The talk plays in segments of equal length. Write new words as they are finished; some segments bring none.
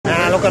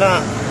look at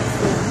that.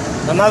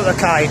 The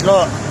motorcade,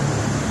 look.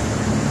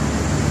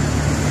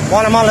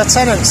 One of my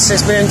lieutenants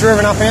is being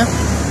driven up here.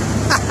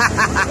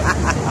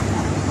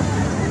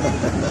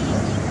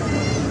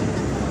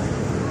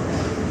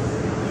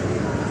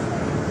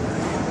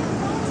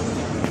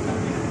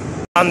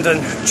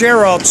 London,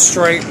 Gerrard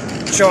Street,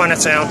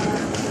 Chinatown.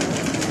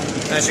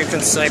 As you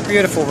can see,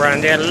 beautiful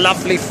round here,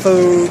 lovely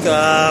food.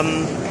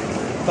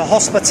 The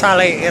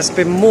hospitality has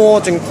been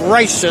more than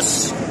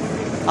gracious.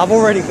 I've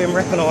already been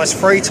recognised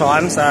 3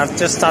 times. I've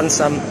just done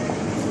some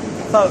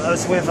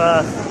photos with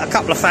a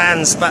couple of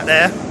fans back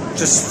there,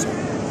 just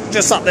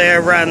up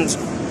there around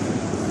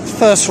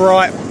first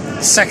right,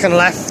 second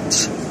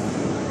left.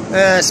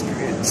 Yeah,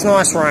 it's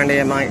nice around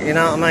here, mate. You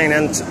know what I mean?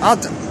 And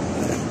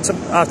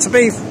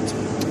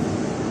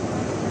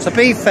to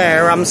be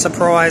fair, I'm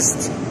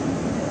surprised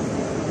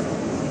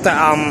that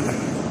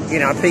you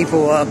know,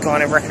 people are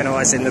kind of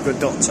recognising the good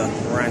doctor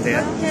around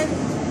here.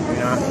 You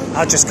know,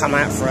 I just come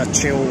out for a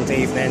chilled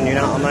evening. You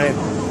know what I mean?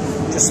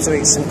 Just to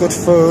eat some good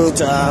food.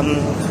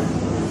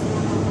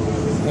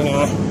 You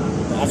know,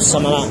 have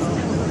some of that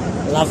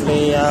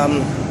lovely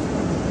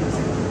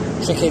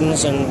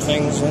chickens and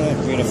things. Isn't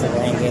it beautiful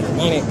around here?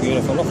 Ain't it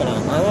beautiful? Look at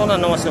that. Oh, that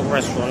nice little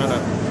restaurant, isn't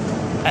it?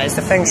 That is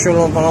the Feng Shui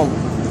Long.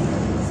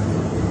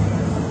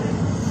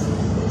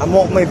 And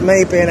what with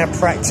me being a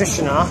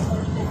practitioner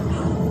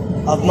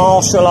of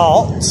martial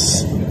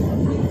arts,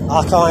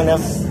 I kind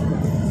of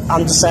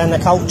understand the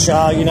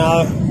culture, you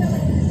know.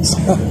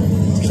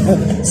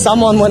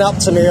 Someone went up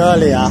to me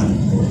earlier.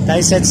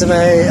 They said to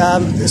me,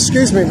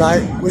 excuse me,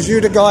 mate, was you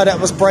the guy that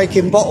was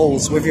breaking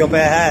bottles with your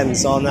bare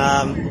hands on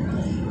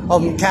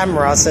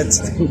camera? I said,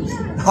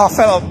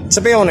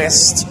 to be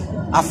honest,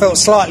 I felt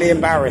slightly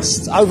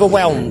embarrassed,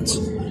 overwhelmed.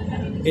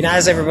 You know,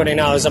 as everybody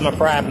knows, I'm a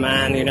proud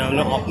man, you know,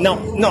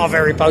 not a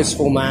very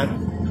boastful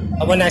man.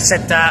 And when they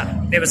said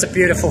that, it was a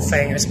beautiful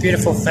thing. It was a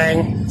beautiful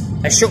thing.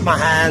 They shook my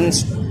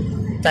hand.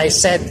 They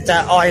said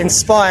that I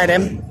inspired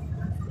them.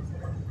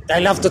 They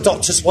loved the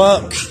doctor's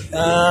work.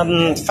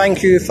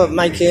 Thank you for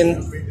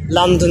making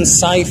London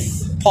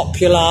safe,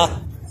 popular,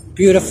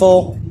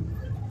 beautiful.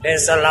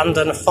 There's a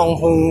London Fong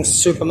Hung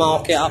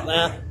supermarket up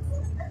there.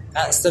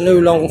 That's the New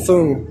Long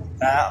Fung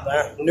out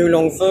there. New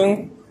Long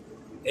Fung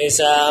is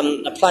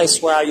a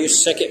place where I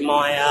used to get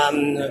my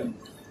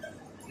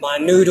my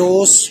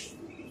noodles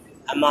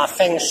and my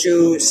Feng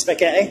Shui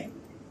spaghetti.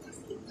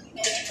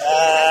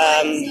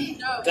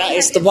 That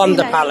is the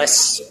Wonder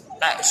Palace.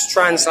 That's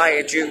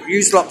translated.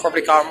 You lot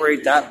probably can't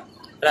read that,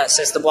 but that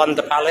says the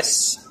Wonder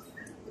Palace.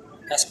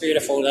 That's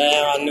beautiful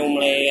there. I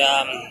normally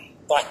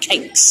buy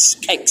cakes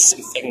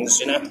and things,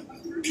 you know.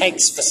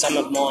 Cakes for some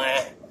of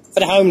for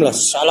the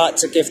homeless. I like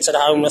to give to the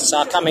homeless. So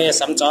I come here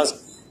sometimes,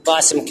 buy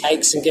some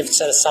cakes and give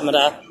to some of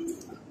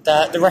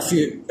the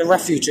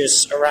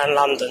refugees around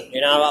London,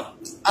 you know.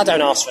 I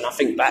don't ask for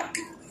nothing back.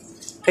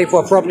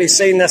 People have probably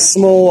seen the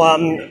small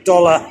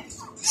dollar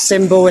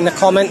symbol in the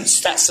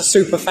comments. That's the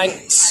super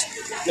thanks.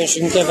 Means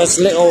you can give as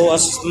little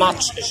as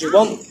much as you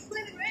want.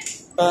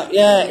 But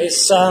yeah,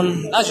 it's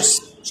I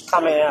just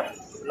come here,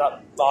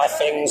 like, buy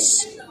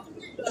things.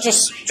 There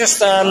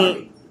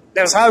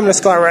was a homeless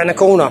guy around the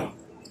corner.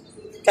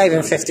 Gave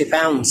him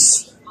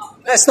 £50.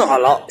 It's not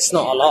a lot. It's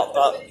not a lot,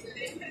 but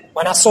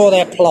when I saw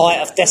their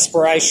plight of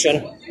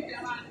desperation,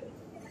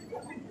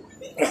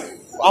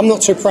 I'm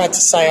not too proud to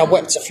say I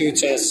wept a few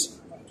tears.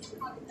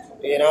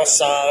 You know,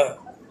 so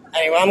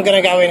anyway, I'm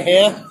going to go in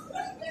here,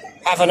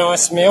 have a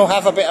nice meal,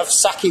 have a bit of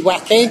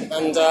sake-waki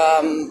and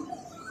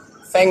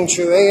Feng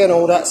Shui and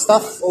all that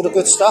stuff, all the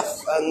good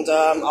stuff, and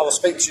I will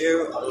speak to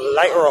you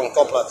later on.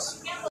 God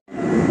bless.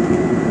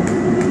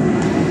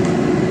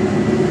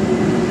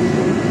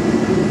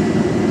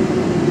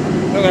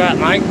 Look at that,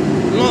 mate.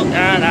 Look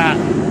at that.